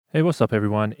Hey, what's up,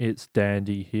 everyone? It's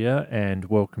Dandy here, and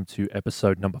welcome to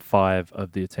episode number 5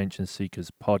 of the Attention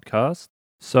Seekers podcast.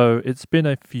 So, it's been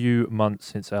a few months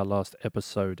since our last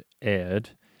episode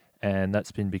aired, and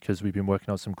that's been because we've been working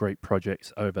on some great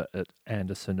projects over at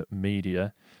Anderson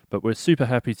Media. But we're super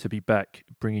happy to be back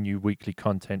bringing you weekly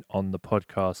content on the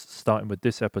podcast, starting with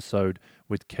this episode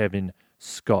with Kevin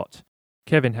Scott.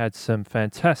 Kevin had some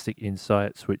fantastic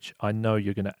insights, which I know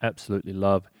you're going to absolutely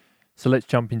love. So let's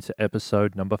jump into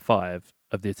episode number 5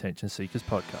 of the Attention Seekers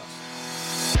podcast.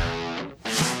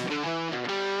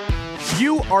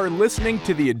 You are listening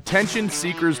to the Attention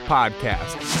Seekers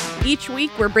podcast. Each week,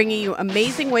 we're bringing you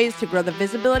amazing ways to grow the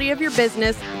visibility of your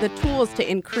business, the tools to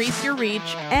increase your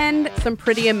reach, and some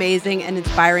pretty amazing and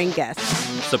inspiring guests.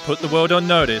 So put the world on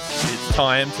notice. It's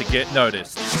time to get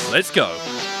noticed. Let's go.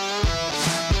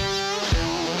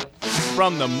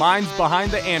 From the minds behind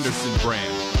the Anderson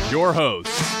brand, your host,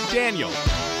 Daniel.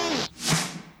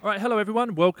 All right, hello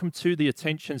everyone. Welcome to the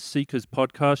Attention Seekers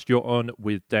podcast. You're on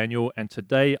with Daniel, and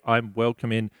today I'm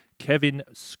welcoming Kevin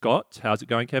Scott. How's it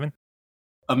going, Kevin?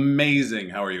 Amazing.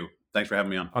 How are you? Thanks for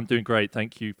having me on. I'm doing great.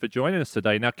 Thank you for joining us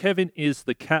today. Now, Kevin is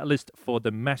the catalyst for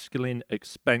the masculine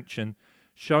expansion,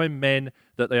 showing men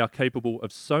that they are capable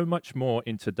of so much more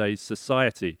in today's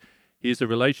society. He is a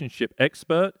relationship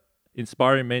expert,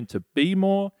 inspiring men to be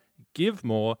more, give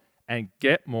more, and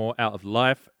get more out of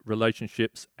life,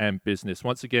 relationships, and business.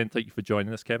 Once again, thank you for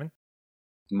joining us, Kevin.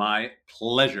 My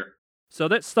pleasure. So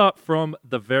let's start from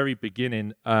the very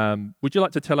beginning. Would you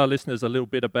like to tell our listeners a little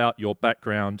bit about your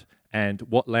background and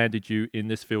what landed you in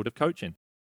this field of coaching?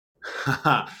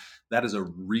 That is a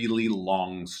really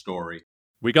long story.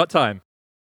 We got time.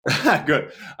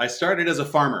 Good. I started as a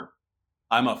farmer.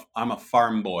 I'm a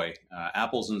farm boy,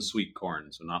 apples and sweet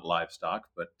corn, so not livestock,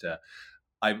 but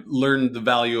I learned the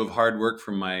value of hard work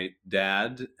from my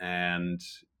dad and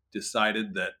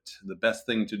decided that the best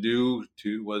thing to do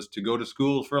was to go to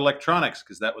school for electronics,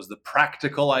 because that was the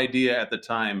practical idea at the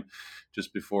time,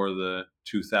 just before the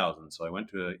 2000s. So I went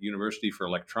to a university for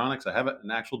electronics. I have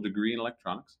an actual degree in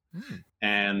electronics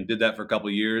and did that for a couple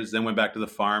of years. Then went back to the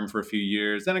farm for a few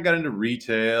years. Then I got into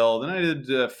retail. Then I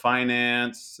did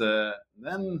finance.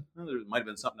 Then there might have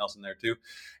been something else in there too.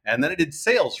 And then I did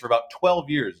sales for about 12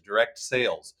 years, direct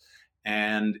sales.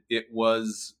 And it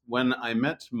was when I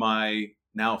met my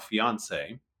now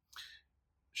fiance.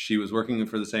 She was working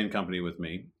for the same company with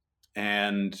me.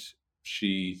 And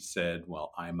she said,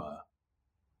 well, I'm a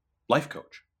life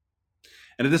coach.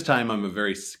 And at this time, I'm a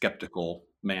very skeptical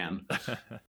man.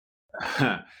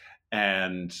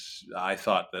 And I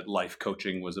thought that life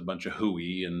coaching was a bunch of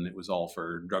hooey and it was all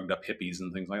for drugged up hippies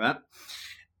and things like that.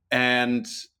 And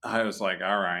I was like,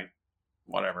 all right,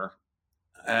 whatever.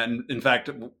 And in fact,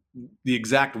 the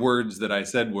exact words that I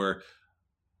said were,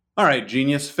 all right,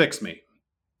 genius, fix me.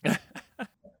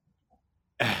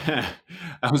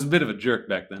 I was a bit of a jerk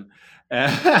back then.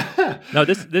 No,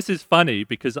 this is funny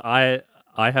because I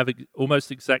have almost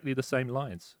exactly the same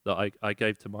lines that I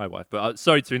gave to my wife. But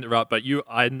sorry to interrupt, but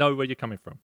I know where you're coming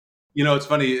from. You know, it's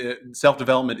funny.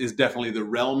 Self-development is definitely the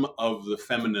realm of the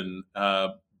feminine.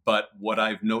 But what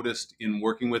I've noticed in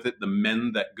working with it, the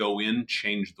men that go in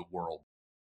change the world.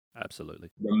 Absolutely.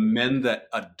 The men that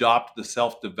adopt the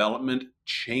self-development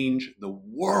change the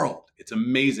world. It's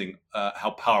amazing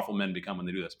how powerful men become when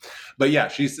they do this. But yeah,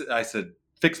 I said,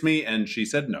 fix me. And she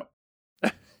said, no.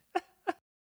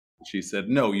 She said,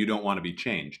 no, you don't want to be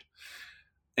changed.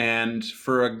 And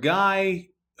for a guy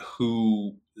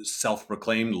who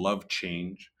self-proclaimed loved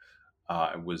change,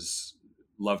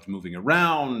 loved moving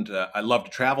around. I loved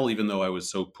to travel, even though I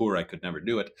was so poor I could never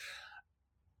do it.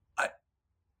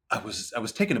 I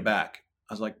was taken aback.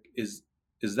 I was like, is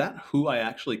that who I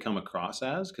actually come across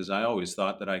as? Because I always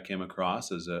thought that I came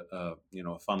across as a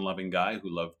fun-loving guy who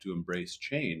loved to embrace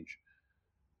change.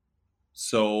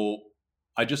 So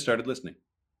I just started listening.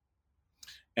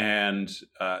 And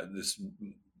this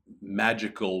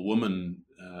magical woman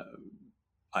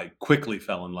I quickly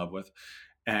fell in love with.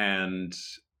 And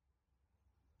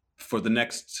for the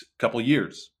next couple of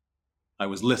years, I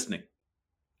was listening.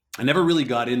 I never really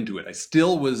got into it. I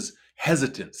still was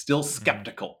hesitant, still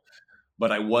skeptical, but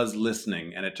I was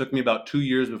listening. And it took me about 2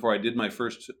 years before I did my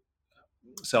first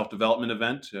self-development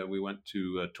event. We went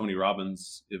to a Tony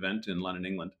Robbins event in London,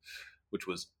 England, which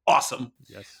was awesome.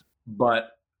 Yes. But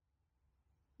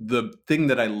the thing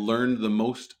that I learned the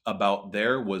most about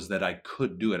there was that I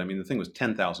could do it. I mean, the thing was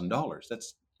 $10,000.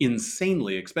 That's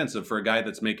insanely expensive for a guy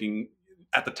that's making,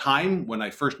 at the time when I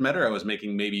first met her, I was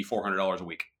making maybe $400 a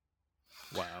week.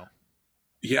 Wow.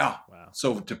 Yeah. Wow.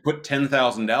 So to put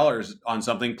 $10,000 on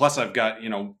something, plus I've got,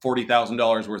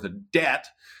 $40,000 worth of debt,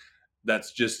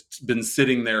 that's just been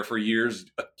sitting there for years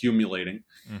accumulating,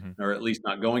 Hmm. or at least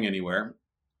not going anywhere.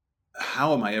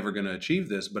 How am I ever going to achieve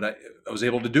this? But I was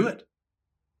able to do it.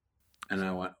 And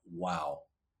I went, wow,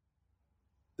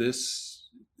 this,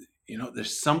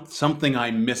 there's something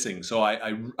I'm missing. So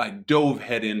I dove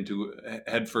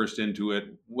head first into it,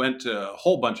 went to a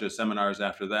whole bunch of seminars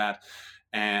after that.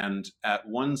 And at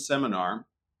one seminar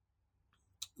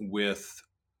with,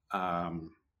 I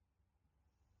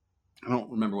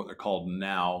don't remember what they're called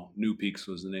now. New Peaks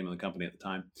was the name of the company at the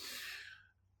time.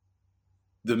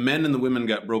 The men and the women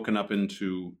got broken up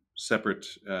into separate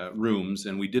rooms,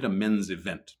 and we did a men's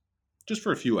event just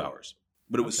for a few hours.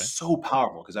 But it was Okay. so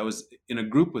powerful because I was in a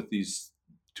group with these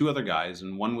two other guys,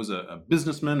 and one was a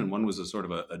businessman and one was a sort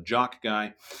of a jock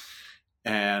guy.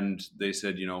 And they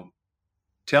said,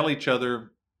 tell each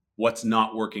other what's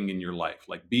not working in your life.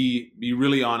 Like be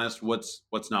really honest. What's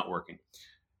not working.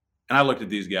 And I looked at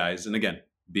these guys, and again,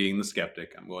 being the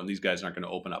skeptic, I'm going, these guys aren't going to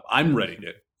open up. I'm ready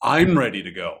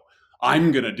to go.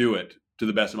 I'm going to do it to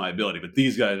the best of my ability, but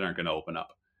these guys aren't going to open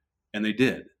up. And they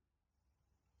did.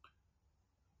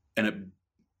 And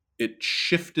it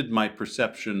shifted my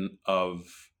perception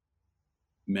of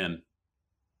men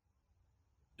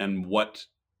and what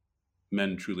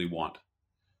men truly want.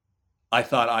 I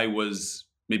thought I was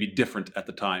maybe different at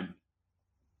the time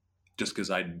just because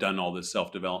I'd done all this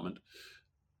self-development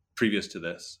previous to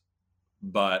this.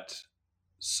 But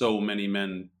so many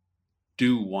men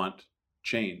do want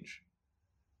change.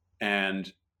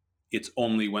 And it's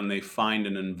only when they find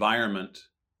an environment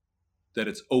that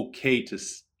it's okay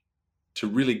to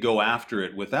really go after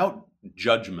it without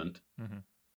judgment, Hmm.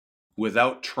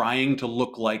 without trying to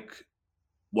look like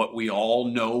what we all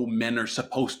know men are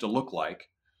supposed to look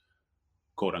like,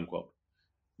 quote unquote,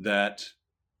 that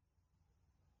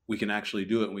we can actually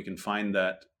do it, and we can find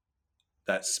that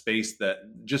space that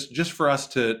just for us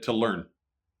to learn,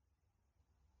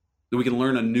 that we can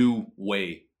learn a new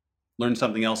way, learn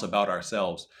something else about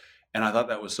ourselves. And I thought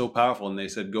that was so powerful. And they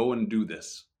said, go and do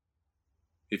this.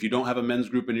 If you don't have a men's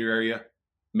group in your area,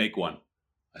 make one.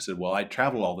 I said, well, I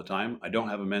travel all the time. I don't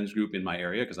have a men's group in my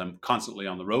area because I'm constantly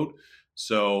on the road.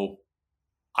 So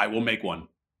I will make one.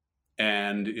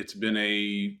 And it's been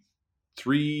a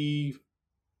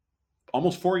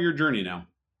almost 4-year journey now.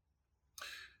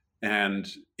 And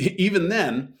even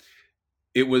then,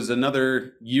 it was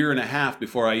another year and a half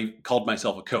before I called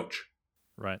myself a coach.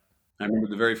 Right. I remember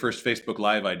the very first Facebook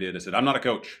Live I did. I said, I'm not a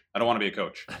coach. I don't want to be a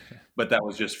coach. But that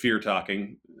was just fear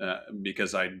talking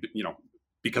because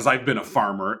because I've been a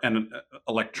farmer and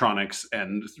electronics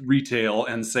and retail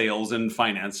and sales and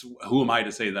finance. Who am I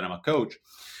to say that I'm a coach?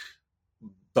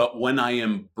 But when I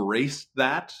embraced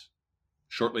that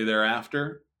shortly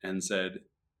thereafter and said,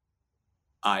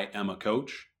 I am a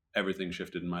coach, everything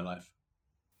shifted in my life.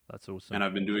 That's awesome. And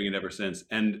I've been doing it ever since.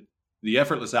 And the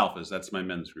Effortless Alphas, that's my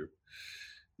men's group.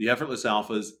 The Effortless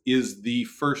Alphas is the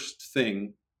first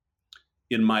thing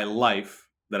in my life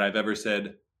that I've ever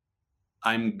said,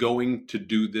 I'm going to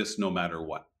do this no matter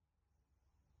what.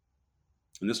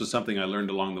 And this was something I learned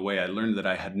along the way. I learned that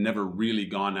I had never really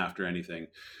gone after anything.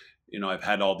 I've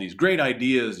had all these great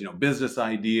ideas, business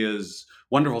ideas,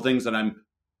 wonderful things that I'm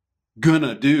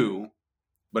gonna do.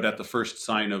 But at the first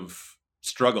sign of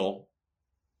struggle,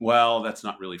 well, that's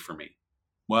not really for me.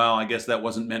 Well, I guess that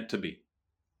wasn't meant to be.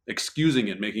 Excusing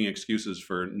it, making excuses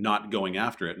for not going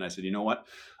after it. And I said, you know what?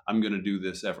 I'm going to do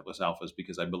this Effortless Alphas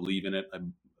because I believe in it. I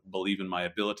believe in my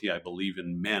ability. I believe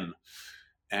in men.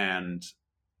 And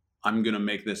I'm going to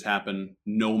make this happen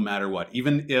no matter what.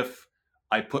 Even if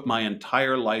I put my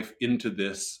entire life into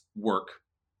this work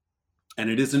and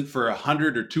it isn't for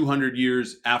 100 or 200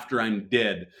 years after I'm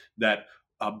dead, that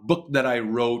a book that I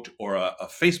wrote or a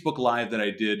Facebook Live that I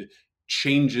did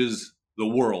changes the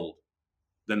world,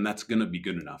 then that's going to be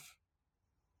good enough.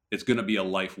 It's going to be a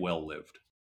life well lived.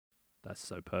 That's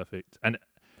so perfect. And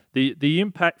the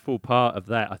impactful part of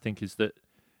that, I think, is that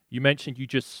you mentioned you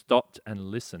just stopped and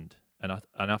listened, and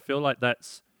I feel like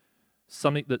that's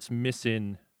something that's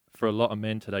missing for a lot of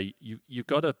men today. You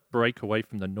got to break away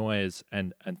from the noise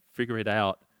and figure it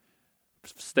out.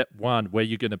 Step one, where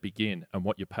you're going to begin and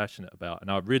what you're passionate about.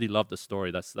 And I really love the story.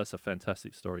 That's a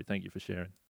fantastic story. Thank you for sharing.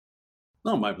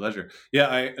 No, my pleasure. Yeah,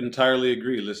 I entirely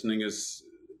agree. Listening is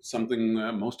something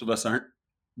most of us aren't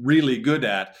really good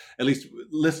at least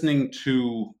listening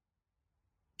to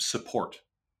support.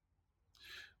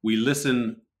 We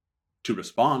listen to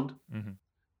respond, Mm-hmm.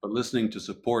 but listening to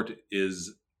support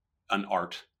is an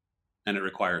art and it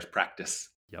requires practice.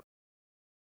 Yep.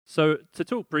 So to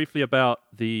talk briefly about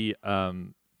the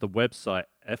website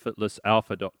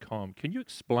effortlessalpha.com, can you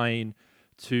explain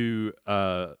to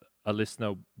a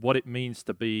listener what it means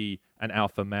to be an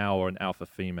alpha male or an alpha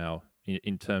female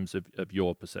in terms of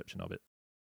your perception of it?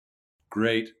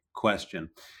 Great question.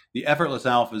 The effortless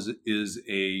alpha is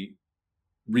a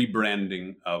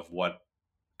rebranding of what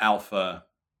alpha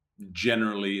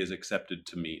generally is accepted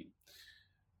to mean.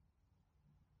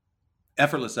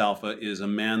 Effortless alpha is a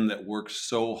man that works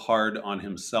so hard on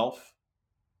himself.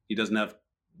 He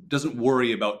doesn't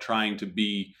worry about trying to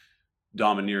be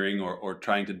domineering or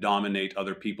trying to dominate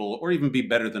other people or even be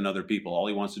better than other people. All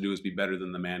he wants to do is be better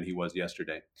than the man he was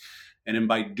yesterday. And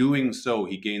by doing so,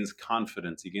 he gains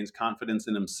confidence. He gains confidence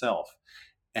in himself.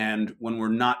 And when we're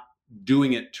not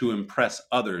doing it to impress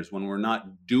others, when we're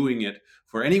not doing it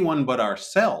for anyone but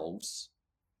ourselves,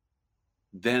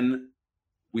 then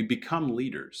we become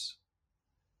leaders.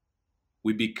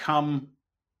 We become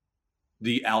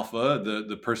the alpha,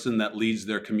 the person that leads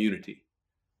their community.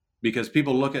 Because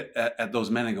people look at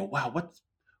those men and go, wow,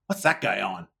 what's that guy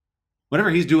on? Whatever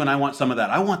he's doing, I want some of that.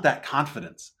 I want that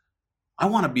confidence. I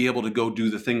want to be able to go do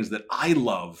the things that I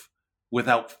love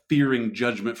without fearing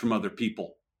judgment from other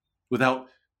people, without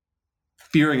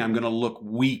fearing I'm going to look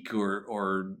weak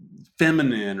or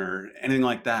feminine or anything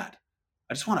like that.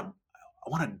 I want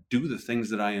to do the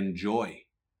things that I enjoy.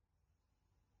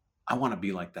 I want to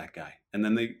be like that guy. And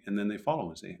then they follow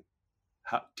and say,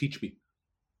 teach me.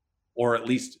 Or at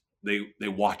least they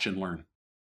watch and learn.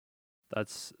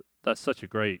 That's such a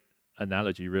great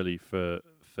analogy, really, for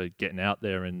getting out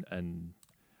there and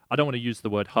I don't want to use the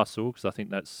word hustle because I think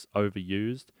that's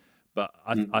overused, but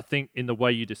I think in the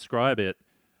way you describe it,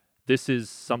 this is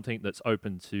something that's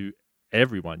open to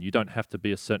everyone. You don't have to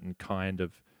be a certain kind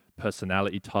of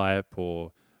personality type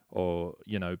or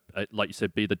like you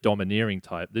said, be the domineering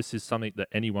type. This is something that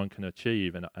anyone can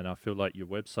achieve, and I feel like your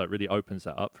website really opens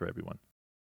that up for everyone.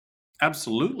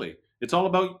 Absolutely. It's all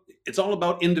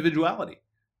about individuality.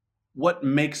 What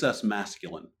makes us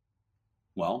masculine?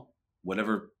 Well,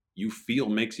 whatever you feel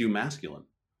makes you masculine.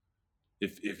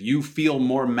 If you feel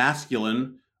more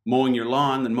masculine mowing your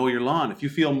lawn, then mow your lawn. If you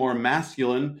feel more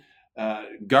masculine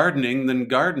gardening, then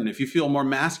garden. If you feel more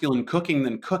masculine cooking,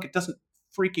 then cook. It doesn't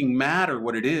freaking matter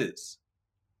what it is.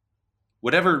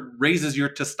 Whatever raises your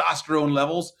testosterone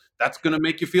levels, that's going to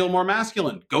make you feel more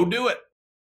masculine. Go do it.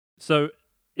 So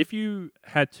if you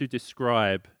had to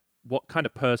describe what kind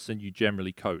of person you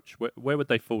generally coach, where would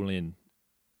they fall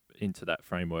into that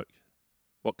framework?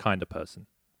 What kind of person?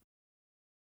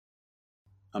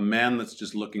 A man that's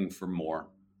just looking for more,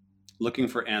 looking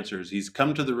for answers. He's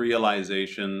come to the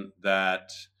realization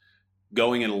that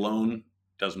going it alone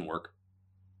doesn't work.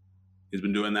 He's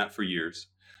been doing that for years.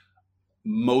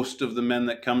 Most of the men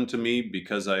that come to me,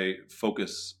 because I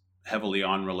focus heavily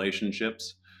on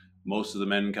relationships, most of the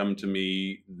men come to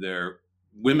me, their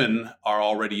women are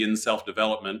already in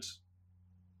self-development,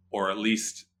 or at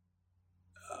least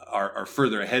are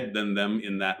further ahead than them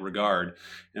in that regard.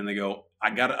 And they go, I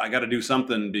gotta do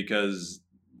something because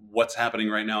what's happening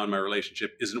right now in my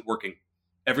relationship isn't working.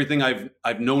 Everything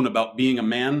I've known about being a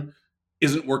man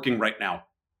isn't working right now.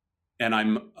 And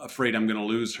I'm afraid I'm going to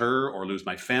lose her or lose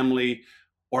my family,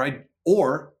 or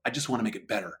I just want to make it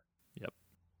better. Yep.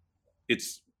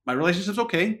 It's my relationship's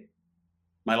okay.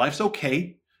 My life's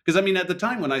okay. Because I mean, at the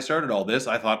time when I started all this,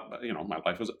 I thought, my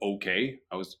life was okay.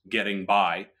 I was getting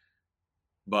by.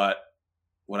 But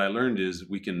what I learned is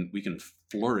we can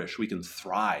flourish, we can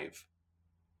thrive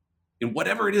in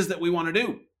whatever it is that we want to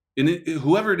do, in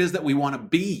whoever it is that we want to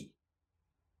be.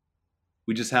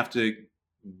 We just have to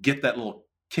get that little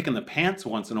kick in the pants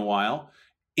once in a while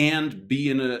and be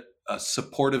in a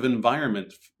supportive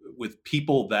environment with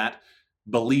people that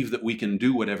believe that we can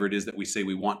do whatever it is that we say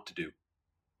we want to do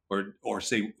or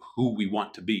say who we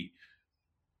want to be.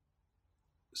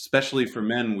 Especially for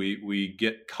men, we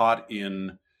get caught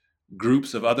in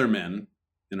groups of other men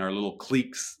in our little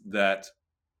cliques that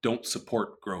don't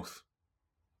support growth.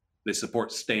 They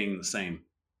support staying the same.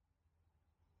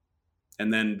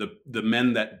 And then the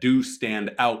men that do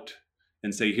stand out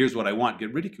and say, here's what I want,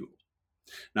 get ridiculed.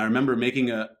 Now, I remember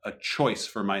making a choice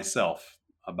for myself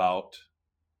about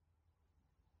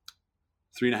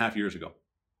 3.5 years ago.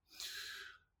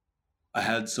 I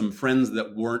had some friends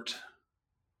that weren't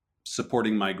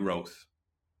supporting my growth.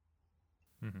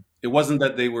 Mm-hmm. It wasn't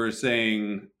that they were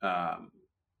saying,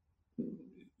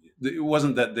 it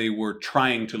wasn't that they were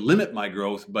trying to limit my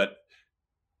growth, but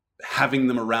having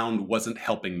them around wasn't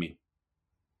helping me.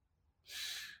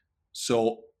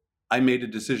 So I made a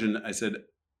decision. I said,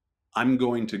 I'm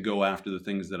going to go after the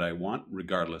things that I want,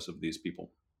 regardless of these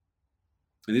people.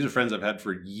 And these are friends I've had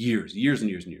for years and years and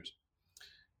years.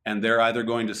 And they're either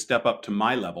going to step up to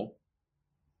my level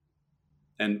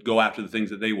and go after the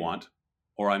things that they want,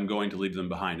 or I'm going to leave them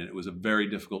behind. And it was a very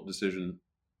difficult decision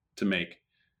to make.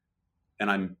 And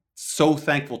I'm so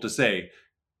thankful to say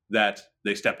that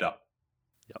they stepped up.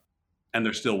 Yep. And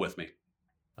they're still with me.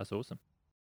 That's awesome.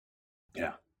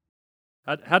 Yeah.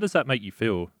 How does that make you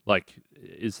feel? Like,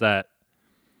 is that,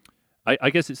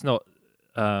 I guess it's not,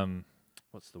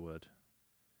 what's the word?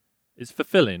 It's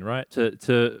fulfilling, right?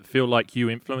 To feel like you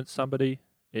influence somebody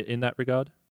in that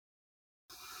regard?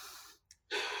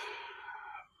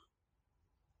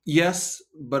 Yes,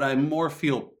 but I more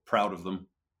feel proud of them.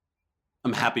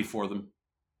 I'm happy for them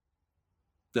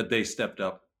that they stepped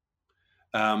up.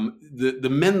 The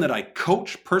men that I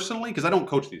coach personally, because I don't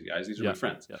coach these guys; these are my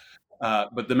friends. Yeah.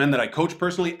 But the men that I coach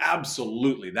personally,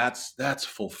 absolutely, that's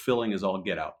fulfilling as all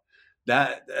get out.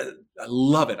 That I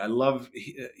love it. I love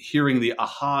hearing the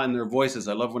aha in their voices.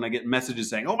 I love when I get messages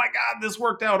saying, "Oh my God, this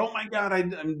worked out! Oh my God,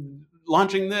 I'm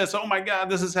launching this! Oh my God,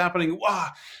 this is happening! Wow,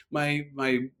 my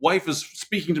wife is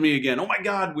speaking to me again! Oh my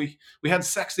God, we had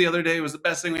sex the other day. It was the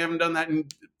best thing. We haven't done that in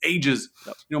ages.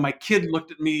 Yep. You know, my kid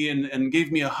looked at me and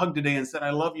gave me a hug today and said,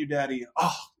 'I love you, Daddy.'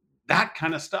 Oh, that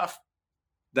kind of stuff.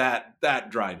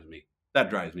 That drives me. That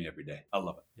drives me every day. I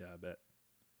love it. Yeah, I bet.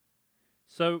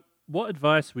 So, what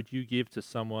advice would you give to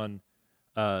someone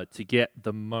to get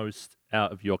the most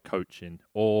out of your coaching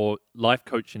or life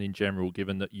coaching in general?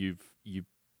 Given that you've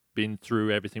been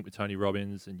through everything with Tony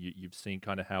Robbins and you've seen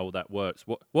kind of how all that works,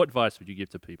 what advice would you give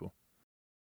to people?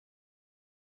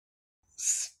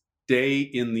 Stay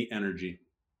in the energy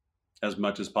as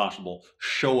much as possible.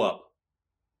 Show up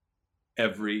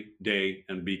every day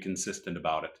and be consistent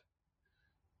about it.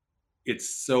 It's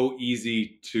so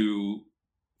easy to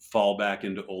fall back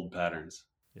into old patterns.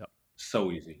 Yep.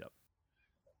 So easy. Yep.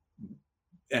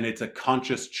 And it's a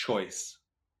conscious choice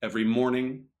every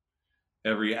morning,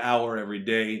 every hour, every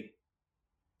day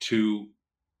to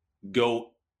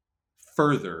go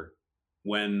further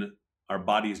when our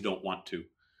bodies don't want to.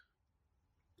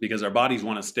 Because our bodies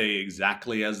want to stay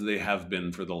exactly as they have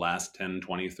been for the last 10,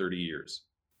 20, 30 years.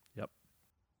 Yep.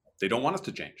 They don't want us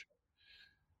to change.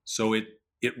 So it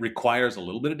requires a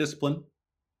little bit of discipline.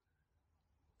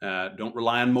 Don't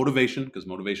rely on motivation, because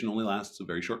motivation only lasts a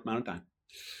very short amount of time.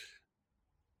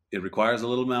 It requires a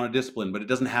little amount of discipline, but it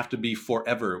doesn't have to be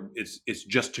forever. It's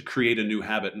just to create a new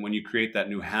habit. And when you create that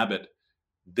new habit,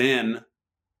 then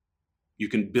you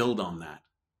can build on that.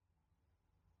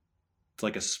 It's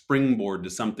like a springboard to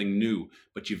something new,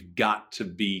 but you've got to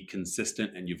be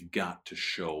consistent and you've got to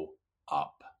show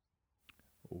up.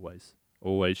 Always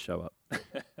show up.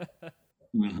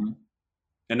 Mm-hmm.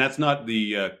 And that's not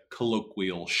the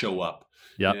colloquial show up.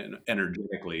 Yep.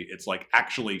 Energetically. It's like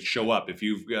actually show up. If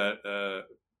you've got,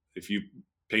 if you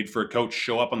paid for a coach,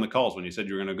 show up on the calls when you said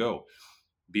you were going to go.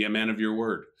 Be a man of your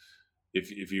word.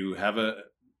 If you're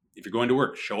going to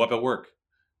work, show up at work.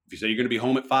 If you say you're going to be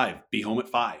home at 5, be home at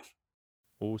 5.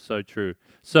 Also true.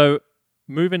 So,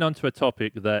 moving on to a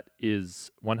topic that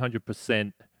is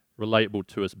 100% relatable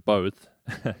to us both,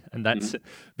 and that's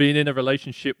being in a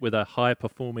relationship with a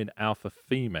high-performing alpha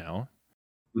female.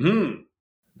 Mm-hmm.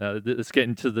 Now, let's get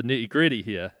into the nitty-gritty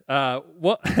here.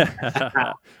 What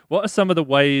are some of the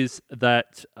ways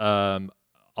that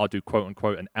I'll do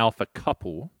quote-unquote an alpha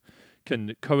couple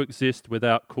can coexist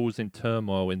without causing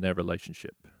turmoil in their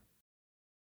relationship?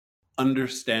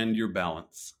 Understand your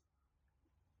balance.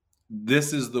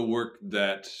 This is the work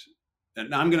that,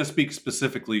 and I'm going to speak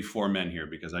specifically for men here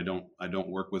because I don't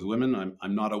work with women.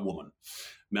 I'm not a woman.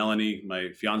 Melanie, my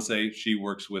fiance, she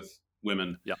works with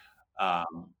women. Yeah.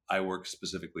 I work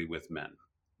specifically with men.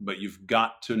 But you've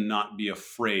got to not be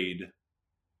afraid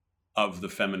of the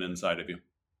feminine side of you.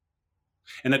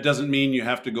 And it doesn't mean you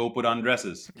have to go put on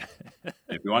dresses.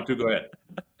 If you want to, go ahead.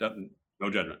 No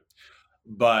judgment.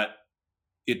 But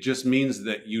it just means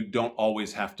that you don't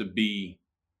always have to be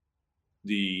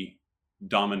the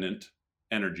dominant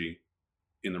energy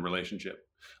in the relationship.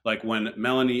 Like when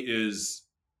Melanie is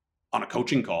on a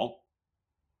coaching call,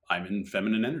 I'm in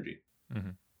feminine energy. Mm-hmm.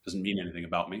 Doesn't mean anything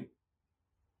about me.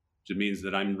 It means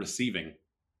that I'm receiving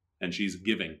and she's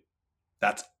giving.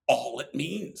 That's all it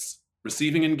means.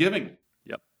 Receiving and giving.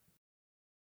 Yep.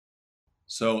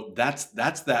 So that's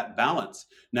that balance.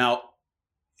 Now,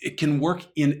 it can work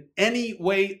in any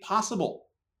way possible.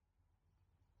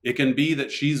 It can be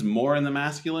that she's more in the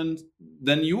masculine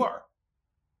than you are.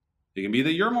 It can be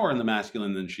that you're more in the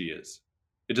masculine than she is.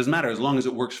 It doesn't matter as long as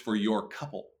it works for your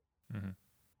couple. Mm-hmm.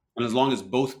 And as long as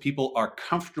both people are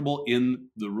comfortable in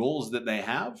the roles that they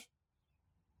have,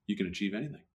 you can achieve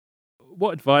anything.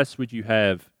 What advice would you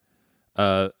have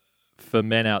for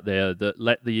men out there that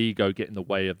let the ego get in the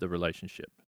way of the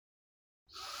relationship?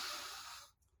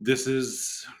 This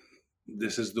is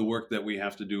this is the work that we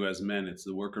have to do as men. It's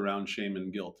the work around shame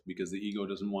and guilt, because the ego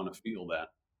doesn't want to feel that.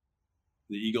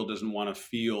 The ego doesn't want to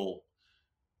feel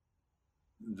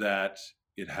that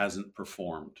it hasn't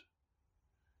performed.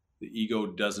 The ego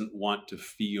doesn't want to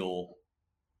feel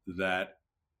that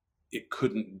it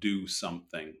couldn't do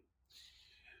something.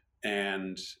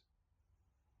 And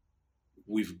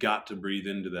we've got to breathe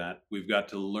into that. We've got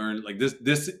to learn, like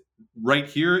this right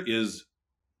here is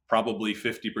probably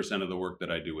 50% of the work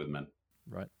that I do with men.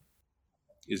 Right.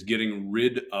 Is getting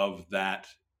rid of that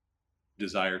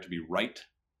desire to be right,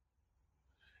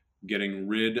 getting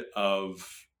rid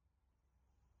of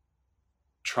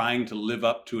trying to live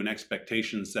up to an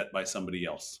expectation set by somebody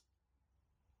else,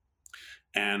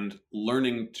 and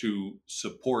learning to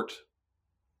support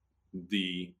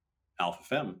the alpha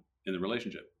femme in the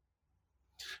relationship.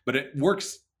 But it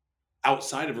works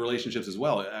outside of relationships as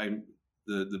well.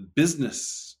 The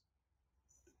business,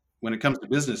 when it comes to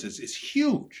business, is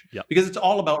huge. Yep. Because it's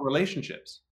all about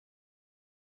relationships.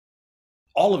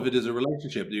 All of it is a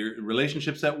relationship. Your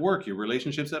relationships at work, your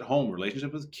relationships at home,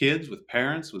 relationship with kids, with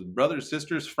parents, with brothers,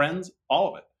 sisters, friends,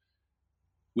 all of it.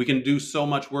 We can do so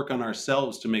much work on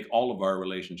ourselves to make all of our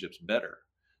relationships better.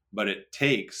 But it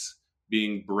takes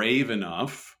being brave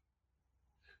enough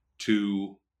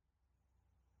to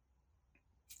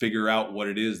figure out what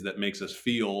it is that makes us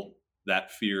feel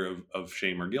that fear of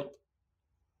shame or guilt.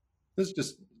 This is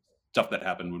just stuff that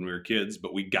happened when we were kids,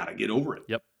 but we got to get over it.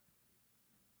 Yep.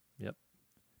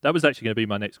 That was actually going to be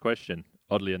my next question.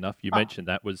 Oddly enough, you mentioned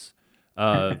that was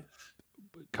kind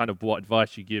of what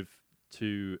advice you give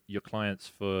to your clients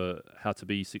for how to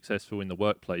be successful in the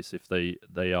workplace if they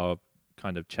are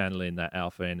kind of channeling that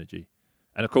alpha energy.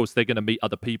 And of course, they're going to meet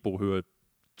other people who are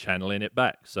channeling it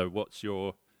back. So what's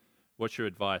your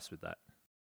advice with that?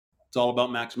 It's all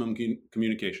about maximum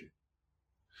communication.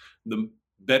 The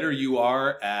better you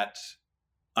are at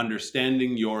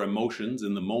understanding your emotions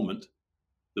in the moment,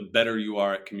 the better you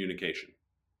are at communication.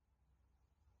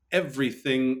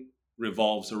 Everything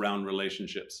revolves around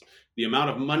relationships. The amount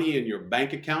of money in your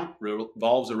bank account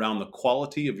revolves around the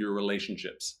quality of your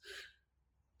relationships.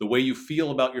 The way you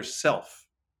feel about yourself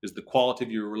is the quality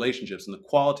of your relationships, and the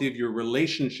quality of your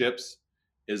relationships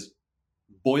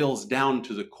boils down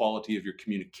to the quality of your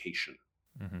communication.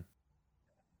 Mm-hmm.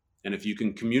 And if you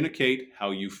can communicate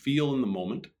how you feel in the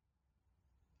moment,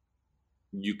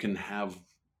 you can have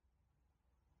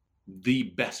the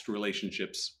best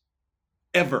relationships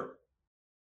ever.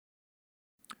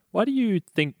 Why do you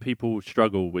think people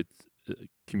struggle with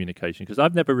communication? Because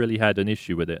I've never really had an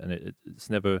issue with it, and it's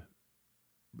never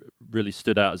really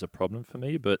stood out as a problem for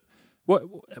me. But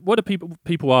what do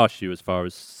people ask you as far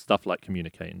as stuff like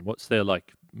communicating? What's their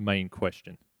like main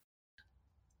question?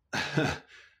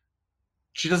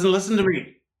 She doesn't listen to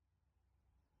me.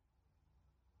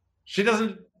 She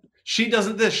doesn't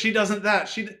this, she doesn't that.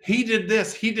 He did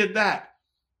this, he did that.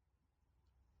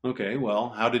 Okay, well,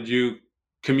 how did you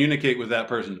communicate with that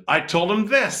person? I told him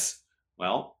this.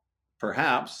 Well,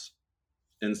 perhaps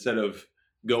instead of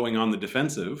going on the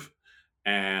defensive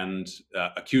and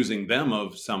accusing them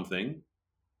of something,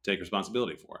 take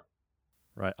responsibility for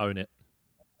it. Right, own it.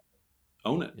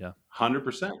 Own it. Yeah.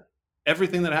 100%.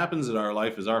 Everything that happens in our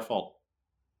life is our fault.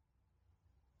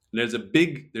 There's a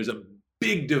big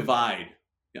divide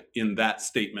in that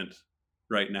statement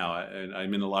right now.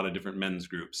 I'm in a lot of different men's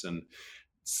groups, and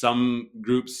some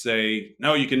groups say,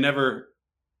 no, you can never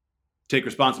take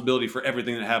responsibility for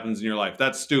everything that happens in your life.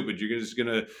 That's stupid. You're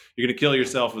gonna kill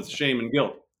yourself with shame and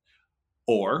guilt.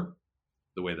 Or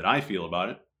the way that I feel about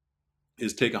it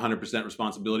is take 100%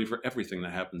 responsibility for everything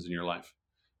that happens in your life.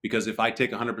 Because if I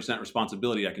take 100%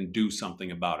 responsibility, I can do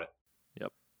something about it.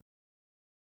 Yep.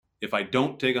 If I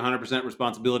don't take 100%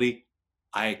 responsibility,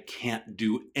 I can't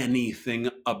do anything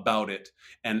about it.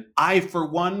 And I, for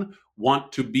one,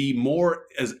 want to be more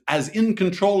as in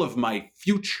control of my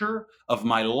future, of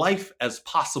my life as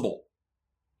possible.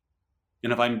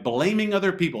 And if I'm blaming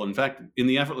other people, in fact, in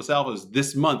the Effortless Alphas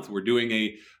this month, we're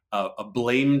doing a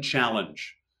blame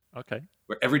challenge. Okay.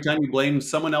 Where every time you blame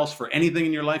someone else for anything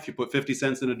in your life, you put 50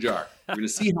 cents in a jar. You're going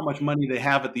to see how much money they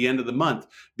have at the end of the month,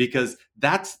 because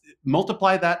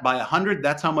multiply that by 100.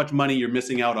 That's how much money you're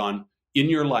missing out on in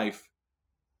your life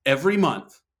every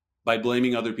month by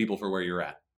blaming other people for where you're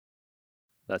at.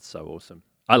 That's so awesome.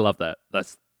 I love that.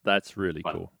 That's really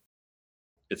Fun. cool.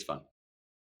 It's fun.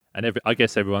 And I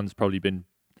guess everyone's probably been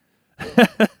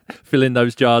filling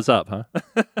those jars up, huh?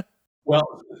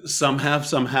 Well, some have,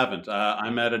 some haven't.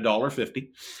 I'm at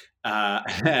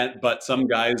 $1.50, but some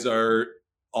guys are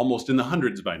almost in the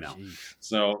hundreds by now. Jeez.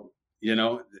 So,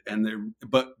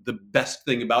 but the best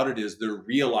thing about it is they're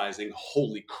realizing,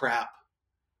 holy crap,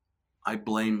 I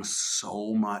blame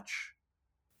so much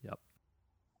Yep.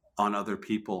 on other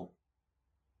people.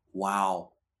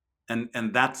 Wow. And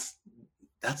that's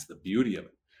the beauty of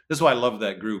it. This is why I love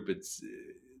that group. It's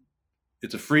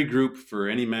a free group for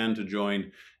any man to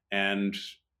join, and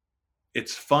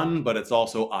it's fun, but it's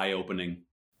also eye-opening.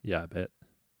 Yeah, I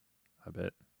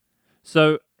bet.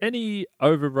 So, any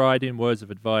overriding words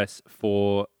of advice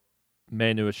for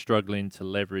men who are struggling to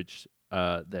leverage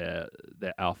their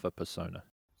alpha persona?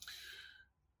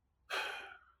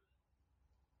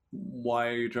 Why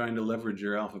are you trying to leverage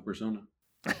your alpha persona?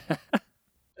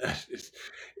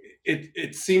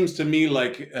 It seems to me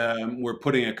like we're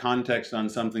putting a context on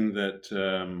something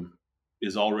that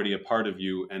is already a part of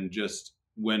you, and just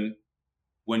when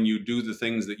you do the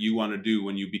things that you want to do,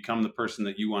 when you become the person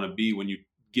that you want to be, when you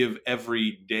give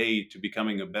every day to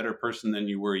becoming a better person than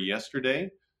you were yesterday,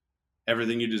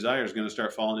 everything you desire is going to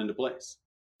start falling into place.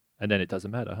 And then it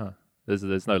doesn't matter, huh? There's no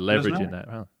It doesn't leverage in matter. that,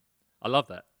 huh? I love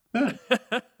that.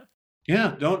 Yeah.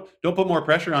 Yeah, don't put more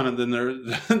pressure on it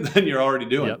than you're already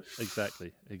doing. Yep,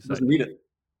 exactly. It doesn't need it.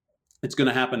 It's going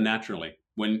to happen naturally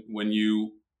when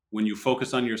you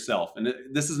focus on yourself. And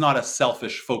this is not a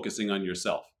selfish focusing on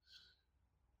yourself.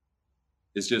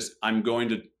 It's just, I'm going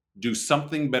to do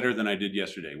something better than I did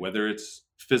yesterday, whether it's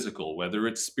physical, whether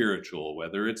it's spiritual,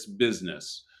 whether it's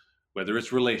business, whether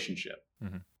it's relationship.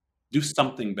 Mm-hmm. Do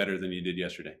something better than you did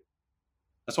yesterday.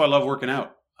 That's why I love working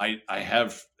out.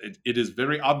 It is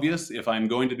very obvious if I'm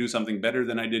going to do something better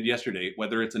than I did yesterday,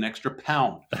 whether it's an extra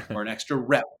pound or an extra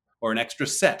rep or an extra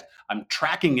set. I'm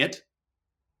tracking it.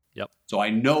 Yep. So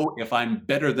I know if I'm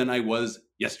better than I was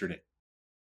yesterday.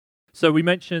 So we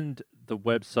mentioned the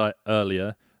website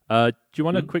earlier. Do you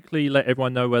want to quickly let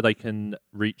everyone know where they can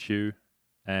reach you?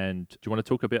 And do you want to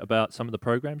talk a bit about some of the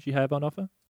programs you have on offer?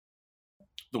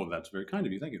 Well, that's very kind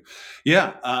of you. Thank you.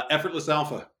 Yeah, Effortless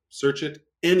Alpha. Search it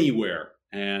anywhere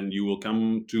and you will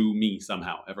come to me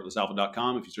somehow.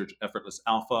 EffortlessAlpha.com. If you search Effortless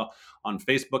Alpha on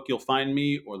Facebook, you'll find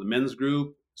me, or the men's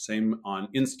group. Same on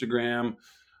Instagram.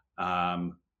 I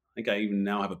think I even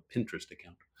now have a Pinterest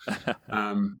account.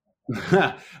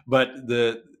 But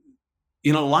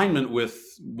in alignment with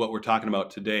what we're talking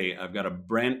about today, I've got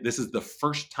this is the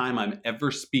first time I'm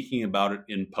ever speaking about it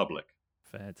in public.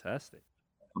 Fantastic.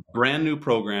 A brand new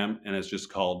program, and it's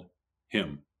just called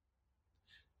Him.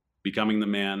 Becoming the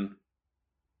Man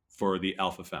for the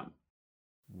Alpha Femme.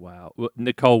 Wow. Well,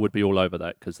 Nicole would be all over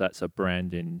that because that's a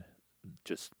branding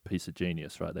just piece of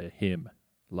genius right there. Him.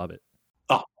 Love it.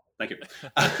 Oh, thank you.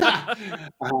 I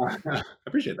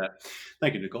appreciate that.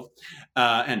 Thank you, Nicole.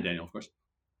 And Daniel, of course.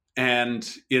 And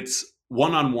it's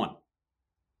one-on-one.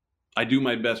 I do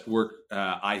my best work,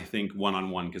 I think,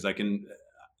 one-on-one, because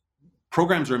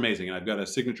programs are amazing. And I've got a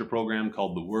signature program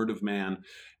called The Word of Man,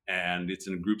 and it's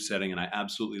in a group setting, and I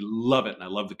absolutely love it. And I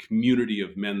love the community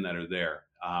of men that are there.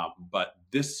 But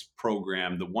this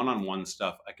program, the one-on-one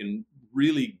stuff, I can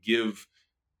really give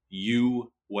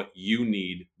you what you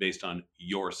need based on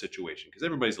your situation, because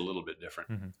everybody's a little bit different.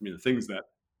 Mm-hmm. I mean, the things that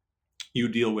you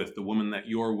deal with, the woman that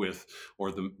you're with,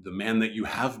 or the man that you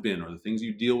have been, or the things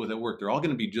you deal with at work, they're all going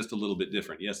to be just a little bit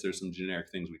different. Yes, there's some generic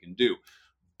things we can do,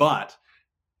 but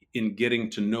in getting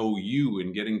to know you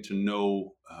and getting to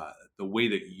know the way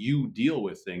that you deal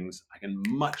with things, I can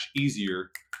much easier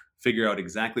figure out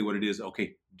exactly what it is.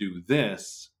 Okay, do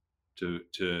this to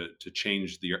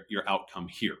change your outcome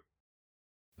here.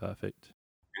 Perfect.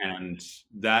 And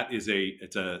that is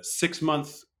it's a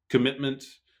 6-month commitment.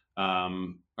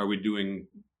 Are we doing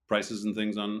prices and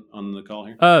things on the call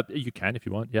here? You can if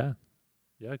you want. Yeah,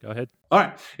 go ahead. All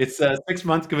right. It's a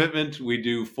 6-month commitment. We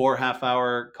do 4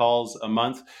 half-hour calls a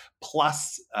month,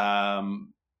 plus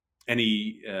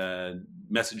any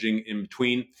messaging in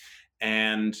between.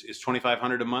 And it's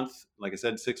 $2,500 a month. Like I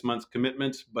said, 6-month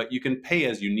commitment, but you can pay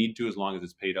as you need to, as long as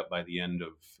it's paid up by the end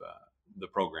of the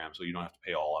program. So you don't have to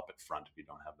pay all up at front if you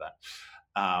don't have that.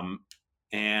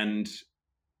 And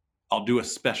I'll do a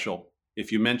special.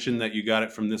 If you mention that you got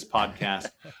it from this podcast,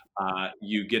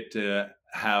 you get to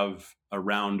have a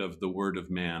round of the Word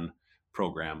of Man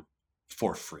program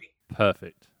for free.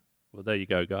 Perfect. Well, there you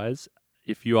go, guys.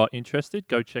 If you are interested,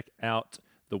 go check out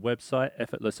the website,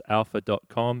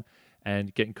 effortlessalpha.com,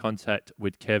 and get in contact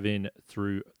with Kevin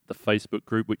through the Facebook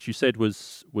group, which you said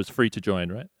was free to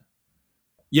join, right?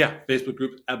 Yeah, Facebook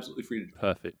group, absolutely free to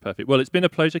join. Perfect. Well, it's been a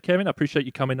pleasure, Kevin. I appreciate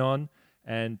you coming on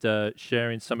and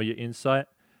sharing some of your insight.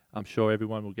 I'm sure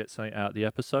everyone will get something out of the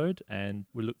episode, and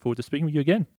we look forward to speaking with you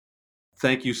again.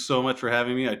 Thank you so much for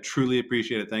having me. I truly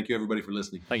appreciate it. Thank you, everybody, for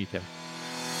listening. Thank you, Kevin.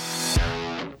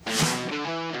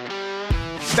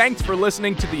 Thanks for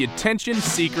listening to the Attention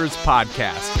Seekers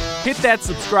Podcast. Hit that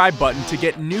subscribe button to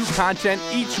get new content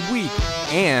each week.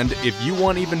 And if you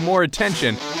want even more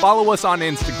attention, follow us on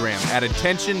Instagram at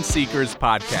Attention Seekers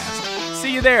Podcast.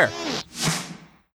 See you there.